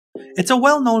It's a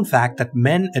well-known fact that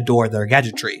men adore their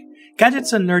gadgetry.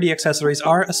 Gadgets and nerdy accessories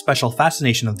are a special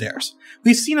fascination of theirs.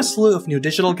 We've seen a slew of new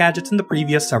digital gadgets in the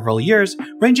previous several years,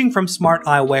 ranging from smart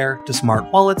eyewear to smart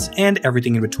wallets and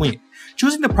everything in between.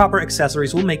 Choosing the proper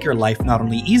accessories will make your life not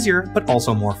only easier, but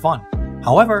also more fun.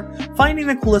 However, finding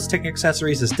the coolest tech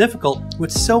accessories is difficult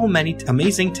with so many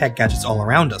amazing tech gadgets all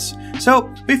around us.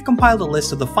 So, we've compiled a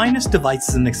list of the finest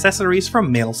devices and accessories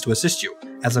from males to assist you.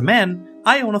 As a man,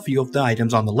 I own a few of the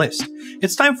items on the list.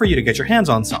 It's time for you to get your hands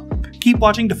on some. Keep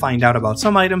watching to find out about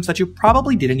some items that you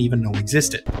probably didn't even know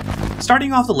existed.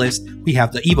 Starting off the list, we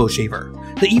have the Evo Shaver.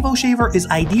 The Evo Shaver is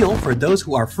ideal for those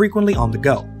who are frequently on the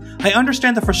go. I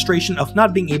understand the frustration of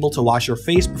not being able to wash your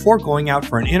face before going out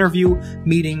for an interview,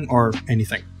 meeting, or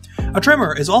anything. A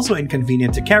trimmer is also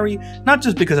inconvenient to carry, not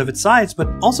just because of its size, but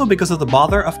also because of the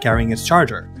bother of carrying its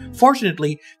charger.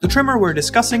 Fortunately, the trimmer we're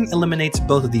discussing eliminates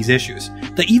both of these issues.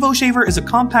 The Evo Shaver is a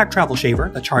compact travel shaver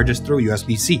that charges through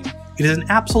USB-C. It is an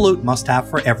absolute must-have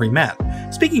for every man.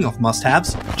 Speaking of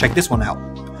must-haves, check this one out.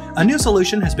 A new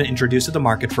solution has been introduced to the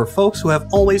market for folks who have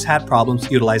always had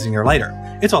problems utilizing their lighter.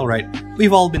 It's alright,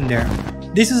 we've all been there.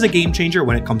 This is a game changer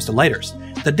when it comes to lighters.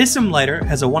 The Dissim lighter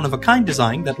has a one-of-a-kind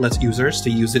design that lets users to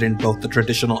use it in both the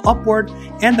traditional upward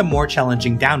and the more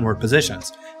challenging downward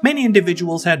positions. Many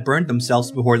individuals had burned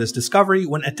themselves before this discovery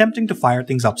when attempting to fire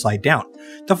things upside down.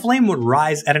 The flame would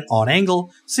rise at an odd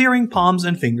angle, searing palms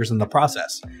and fingers in the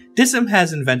process. Dissim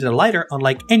has invented a lighter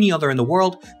unlike any other in the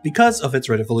world because of its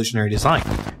revolutionary design.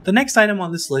 The next item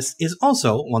on this list is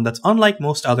also one that's unlike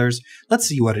most others. Let's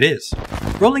see what it is.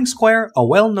 Rolling Square, a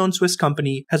well-known Swiss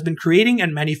company, has been creating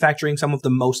and manufacturing some of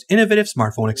the most innovative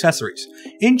smartphone accessories.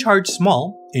 InCharge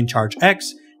Small, InCharge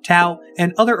X, Tau,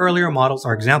 and other earlier models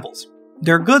are examples.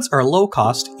 Their goods are low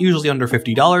cost, usually under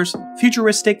 $50,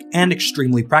 futuristic, and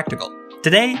extremely practical.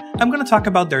 Today, I'm going to talk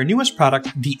about their newest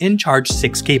product, the InCharge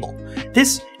 6 cable.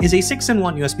 This is a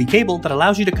 6-in-1 USB cable that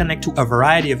allows you to connect to a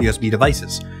variety of USB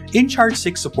devices. InCharge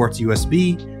 6 supports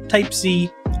USB, Type-C,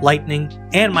 Lightning,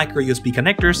 and micro USB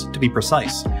connectors to be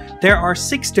precise. There are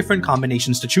 6 different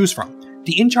combinations to choose from.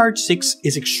 The InCharge 6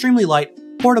 is extremely light,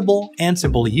 portable, and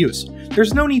simple to use.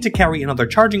 There's no need to carry another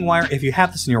charging wire if you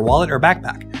have this in your wallet or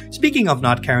backpack. Speaking of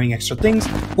not carrying extra things,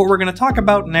 what we're going to talk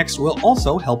about next will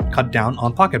also help cut down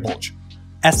on pocket bulge.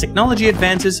 As technology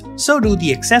advances, so do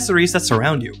the accessories that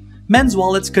surround you. Men's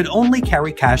wallets could only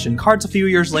carry cash and cards a few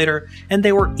years later, and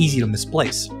they were easy to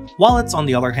misplace. Wallets, on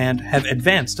the other hand, have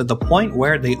advanced to the point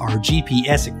where they are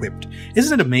GPS equipped.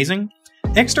 Isn't it amazing?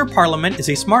 Ekster Parliament is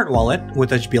a smart wallet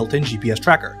with a built-in GPS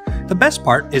tracker. The best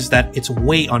part is that it's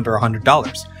way under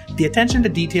 $100. The attention to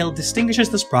detail distinguishes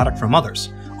this product from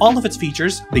others. All of its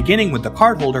features, beginning with the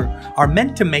card holder, are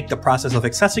meant to make the process of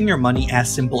accessing your money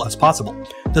as simple as possible.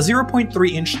 The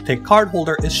 0.3-inch thick card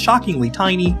holder is shockingly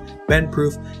tiny,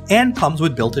 bend-proof, and comes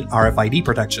with built-in RFID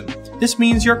protection. This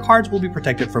means your cards will be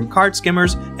protected from card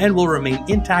skimmers and will remain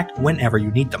intact whenever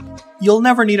you need them. You'll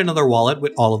never need another wallet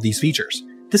with all of these features.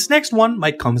 This next one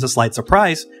might come as a slight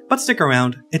surprise, but stick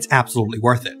around, it's absolutely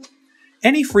worth it.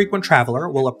 Any frequent traveler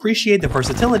will appreciate the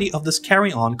versatility of this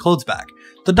carry-on clothes bag.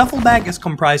 The duffel bag is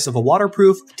comprised of a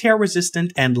waterproof,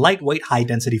 tear-resistant, and lightweight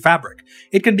high-density fabric.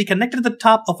 It can be connected to the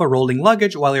top of a rolling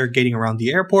luggage while you're gating around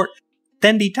the airport,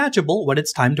 then detachable when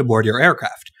it's time to board your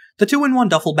aircraft. The 2-in-1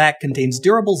 duffel bag contains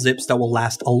durable zips that will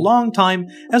last a long time,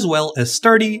 as well as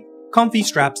sturdy, comfy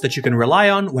straps that you can rely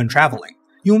on when traveling.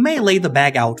 You may lay the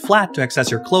bag out flat to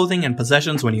access your clothing and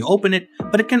possessions when you open it,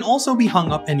 but it can also be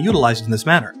hung up and utilized in this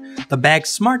manner. The bag's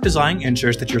smart design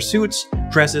ensures that your suits,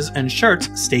 dresses, and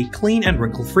shirts stay clean and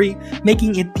wrinkle-free,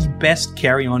 making it the best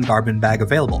carry-on garment bag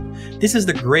available. This is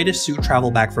the greatest suit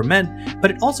travel bag for men, but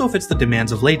it also fits the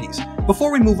demands of ladies.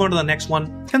 Before we move on to the next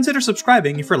one, consider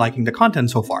subscribing if you're liking the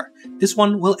content so far. This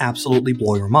one will absolutely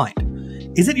blow your mind.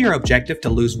 Is it your objective to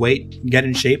lose weight, get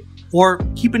in shape, or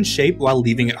keep in shape while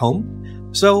leaving at home?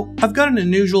 So, I've got an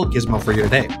unusual gizmo for you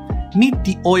today. Meet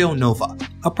the Oyo Nova,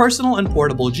 a personal and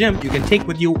portable gym you can take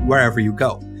with you wherever you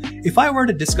go. If I were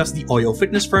to discuss the Oyo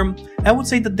Fitness firm, I would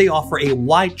say that they offer a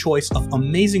wide choice of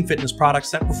amazing fitness products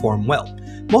that perform well.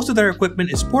 Most of their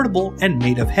equipment is portable and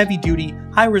made of heavy-duty,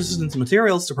 high-resistance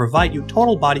materials to provide you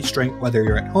total body strength whether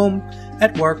you're at home,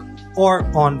 at work, or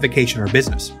on vacation or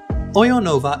business. Oyo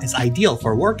Nova is ideal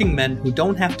for working men who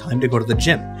don't have time to go to the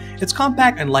gym. It's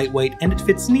compact and lightweight, and it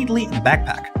fits neatly in a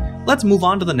backpack. Let's move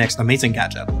on to the next amazing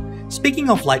gadget. Speaking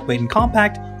of lightweight and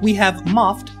compact, we have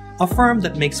Moft, a firm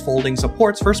that makes folding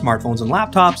supports for smartphones and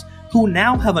laptops, who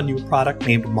now have a new product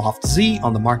named Moft Z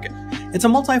on the market. It's a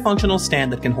multifunctional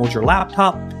stand that can hold your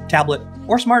laptop, tablet,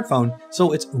 or smartphone,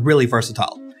 so it's really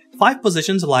versatile. 5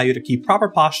 positions allow you to keep proper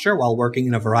posture while working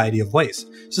in a variety of ways.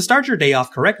 To start your day off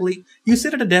correctly, you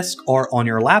sit at a desk or on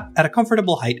your lap at a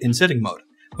comfortable height in sitting mode.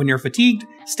 When you're fatigued,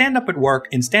 stand up at work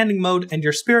in standing mode and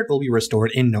your spirit will be restored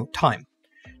in no time.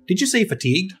 Did you say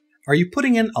fatigued? Are you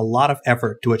putting in a lot of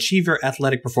effort to achieve your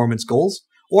athletic performance goals?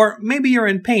 Or maybe you're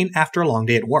in pain after a long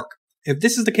day at work. If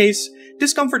this is the case,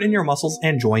 discomfort in your muscles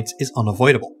and joints is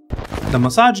unavoidable. The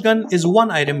massage gun is one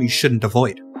item you shouldn't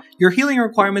avoid. Your healing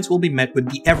requirements will be met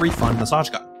with the Everyfun massage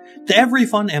gun. The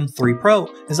Everyfun M3 Pro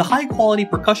is a high-quality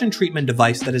percussion treatment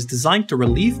device that is designed to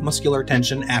relieve muscular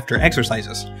tension after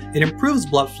exercises. It improves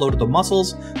blood flow to the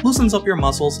muscles, loosens up your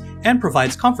muscles, and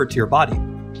provides comfort to your body.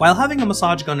 While having a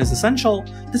massage gun is essential,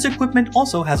 this equipment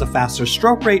also has a faster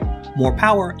stroke rate, more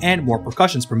power, and more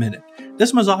percussions per minute.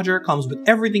 This massager comes with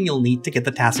everything you'll need to get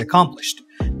the task accomplished.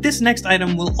 This next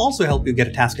item will also help you get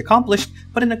a task accomplished,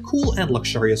 but in a cool and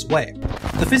luxurious way.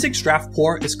 The Physix Draft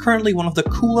Pour is currently one of the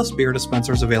coolest beer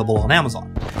dispensers available on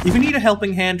Amazon. If you need a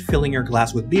helping hand filling your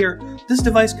glass with beer, this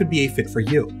device could be a fit for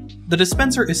you. The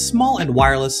dispenser is small and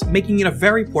wireless, making it a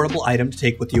very portable item to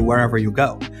take with you wherever you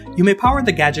go. You may power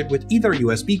the gadget with either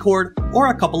USB cord or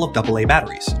a couple of AA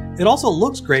batteries. It also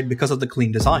looks great because of the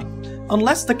clean design.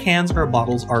 Unless the cans or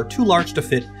bottles are too large to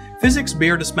fit, Physix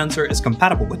Beer Dispenser is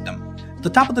compatible with them. The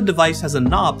top of the device has a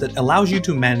knob that allows you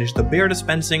to manage the beer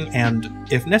dispensing and,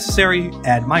 if necessary,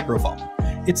 add microphone.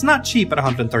 It's not cheap at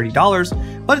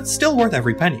 $130, but it's still worth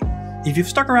every penny. If you've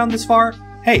stuck around this far,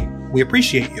 hey, we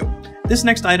appreciate you. This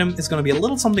next item is going to be a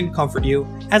little something to comfort you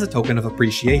as a token of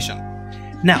appreciation.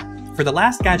 Now, for the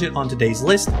last gadget on today's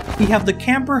list, we have the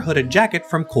Camper Hooded Jacket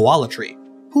from Koala Tree.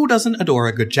 Who doesn't adore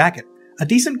a good jacket? A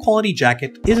decent quality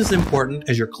jacket is as important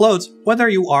as your clothes, whether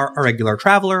you are a regular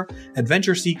traveler,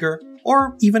 adventure seeker,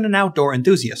 or even an outdoor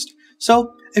enthusiast.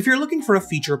 So, if you're looking for a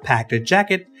feature-packed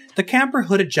jacket, the Camper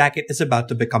Hooded Jacket is about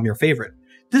to become your favorite.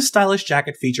 This stylish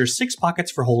jacket features 6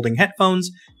 pockets for holding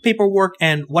headphones, paperwork,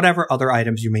 and whatever other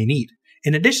items you may need.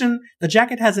 In addition, the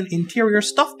jacket has an interior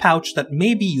stuffed pouch that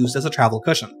may be used as a travel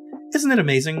cushion. Isn't it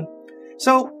amazing?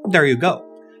 So, there you go.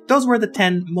 Those were the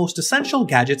 10 most essential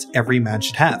gadgets every man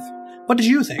should have. What did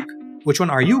you think? Which one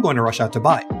are you going to rush out to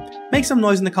buy? Make some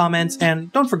noise in the comments,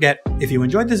 and don't forget, if you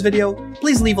enjoyed this video,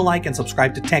 please leave a like and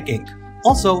subscribe to Tech Inc.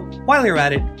 Also, while you're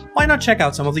at it, why not check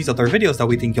out some of these other videos that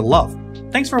we think you'll love?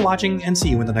 Thanks for watching, and see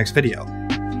you in the next video.